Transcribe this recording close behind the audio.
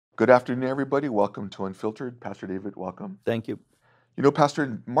Good afternoon, everybody. Welcome to Unfiltered. Pastor David, welcome. Thank you. You know, Pastor,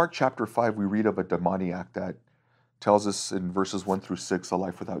 in Mark chapter 5, we read of a demoniac that tells us in verses 1 through 6 a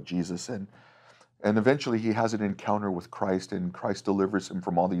life without Jesus. And eventually he has an encounter with Christ, and Christ delivers him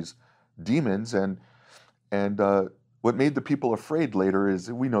from all these demons. And what made the people afraid later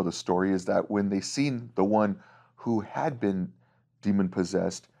is, we know the story, is that when they seen the one who had been demon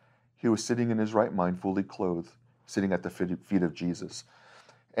possessed, he was sitting in his right mind, fully clothed, sitting at the feet of Jesus.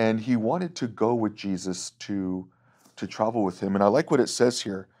 And he wanted to go with Jesus to travel with him. And I like what it says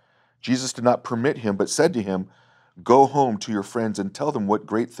here. Jesus did not permit him, but said to him, "Go home to your friends and tell them what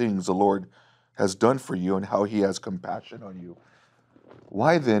great things the Lord has done for you and how he has compassion on you."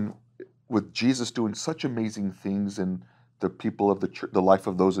 Why then, with Jesus doing such amazing things in the people of the church, the life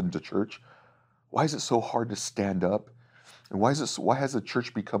of those in the church, why is it so hard to stand up? And why has the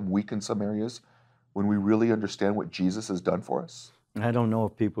church become weak in some areas when we really understand what Jesus has done for us? I don't know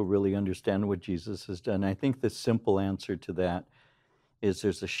if people really understand what Jesus has done. I think the simple answer to that is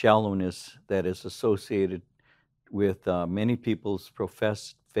there's a shallowness that is associated with many people's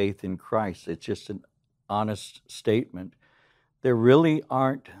professed faith in Christ. It's just an honest statement. There really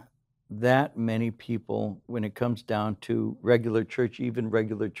aren't that many people, when it comes down to regular church, even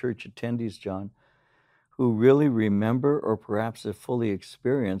regular church attendees, John, who really remember or perhaps have fully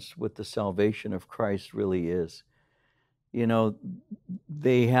experienced what the salvation of Christ really is. You know,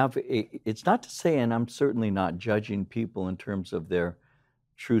 they have it's not to say, and I'm certainly not judging people in terms of their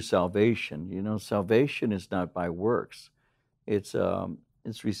true salvation. You know, salvation is not by works. It's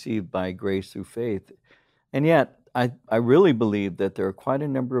received by grace through faith. And yet, I really believe that there are quite a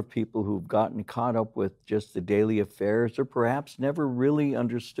number of people who've gotten caught up with just the daily affairs, or perhaps never really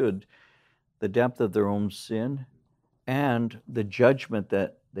understood the depth of their own sin and the judgment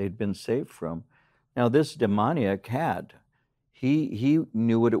that they'd been saved from. Now, this demoniac had. He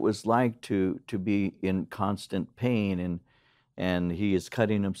knew what it was like to be in constant pain, and he is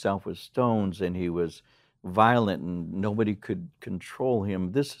cutting himself with stones, and he was violent, and nobody could control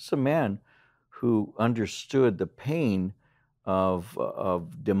him. This is a man who understood the pain of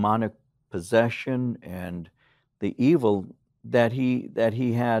demonic possession and the evil that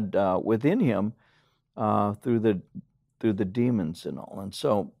he had within him through the demons and all. And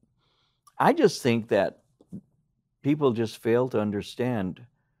so I just think that people just fail to understand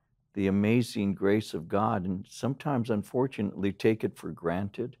the amazing grace of God, and sometimes, unfortunately, take it for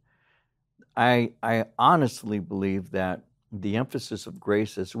granted. I honestly believe that the emphasis of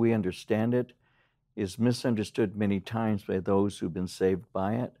grace as we understand it is misunderstood many times by those who've been saved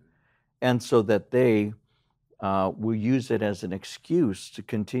by it, and so that they will use it as an excuse to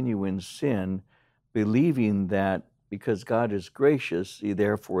continue in sin, believing that because God is gracious, he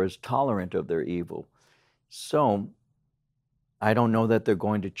therefore is tolerant of their evil. So I don't know that they're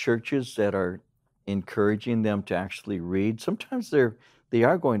going to churches that are encouraging them to actually read. Sometimes they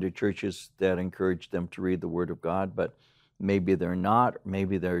are going to churches that encourage them to read the Word of God, but maybe they're not.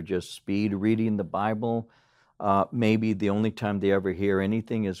 Maybe they're just speed reading the Bible. Maybe the only time they ever hear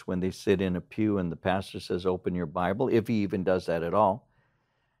anything is when they sit in a pew and the pastor says, "Open your Bible," if he even does that at all,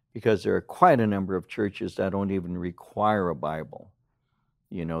 because there are quite a number of churches that don't even require a Bible.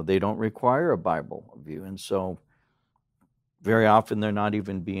 You know, they don't require a Bible view, and so very often they're not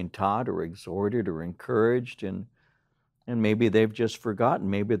even being taught or exhorted or encouraged, and maybe they've just forgotten.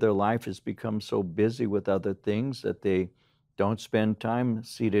 Maybe their life has become so busy with other things that they don't spend time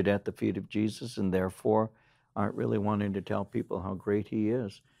seated at the feet of Jesus, and therefore aren't really wanting to tell people how great he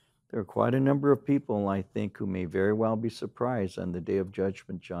is. There are quite a number of people, I think, who may very well be surprised on the day of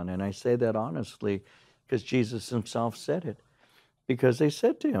judgment, John. And I say that honestly because Jesus himself said it. Because they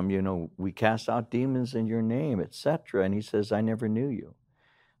said to him, you know, "We cast out demons in your name," etc. And he says, "I never knew you."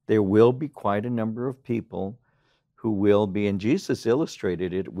 There will be quite a number of people who will be, and Jesus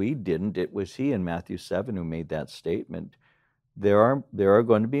illustrated it. We didn't. It was he in Matthew 7 who made that statement. There are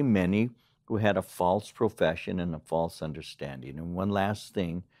going to be many who had a false profession and a false understanding. And one last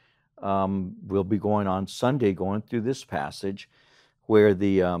thing, we'll be going on Sunday, going through this passage where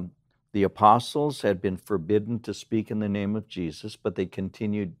the apostles had been forbidden to speak in the name of Jesus, but they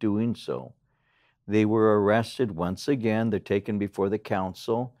continued doing so. They were arrested once again. They're taken before the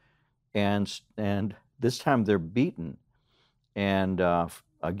council, and this time they're beaten. And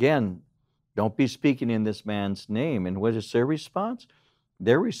again, "Don't be speaking in this man's name." And what is their response?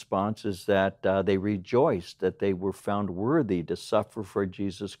 Their response is that they rejoiced that they were found worthy to suffer for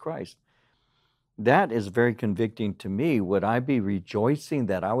Jesus Christ. That is very convicting to me. Would I be rejoicing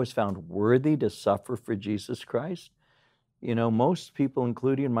that I was found worthy to suffer for Jesus Christ? You know, most people,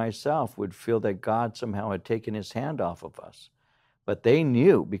 including myself, would feel that God somehow had taken his hand off of us. But they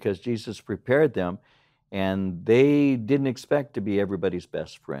knew because Jesus prepared them, and they didn't expect to be everybody's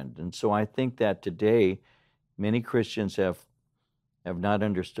best friend. And so I think that today many Christians have not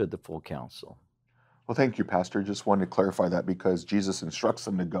understood the full counsel. Well, thank you, Pastor. Just wanted to clarify that because Jesus instructs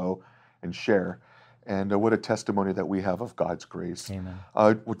them to go and share. And what a testimony that we have of God's grace. Amen.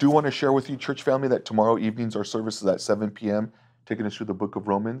 We do want to share with you, church family, that tomorrow evenings our service is at 7 p.m., taking us through the book of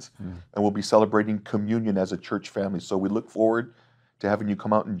Romans. And we'll be celebrating communion as a church family. So we look forward to having you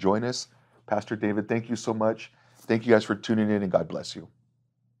come out and join us. Pastor David, thank you so much. Thank you guys for tuning in, and God bless you.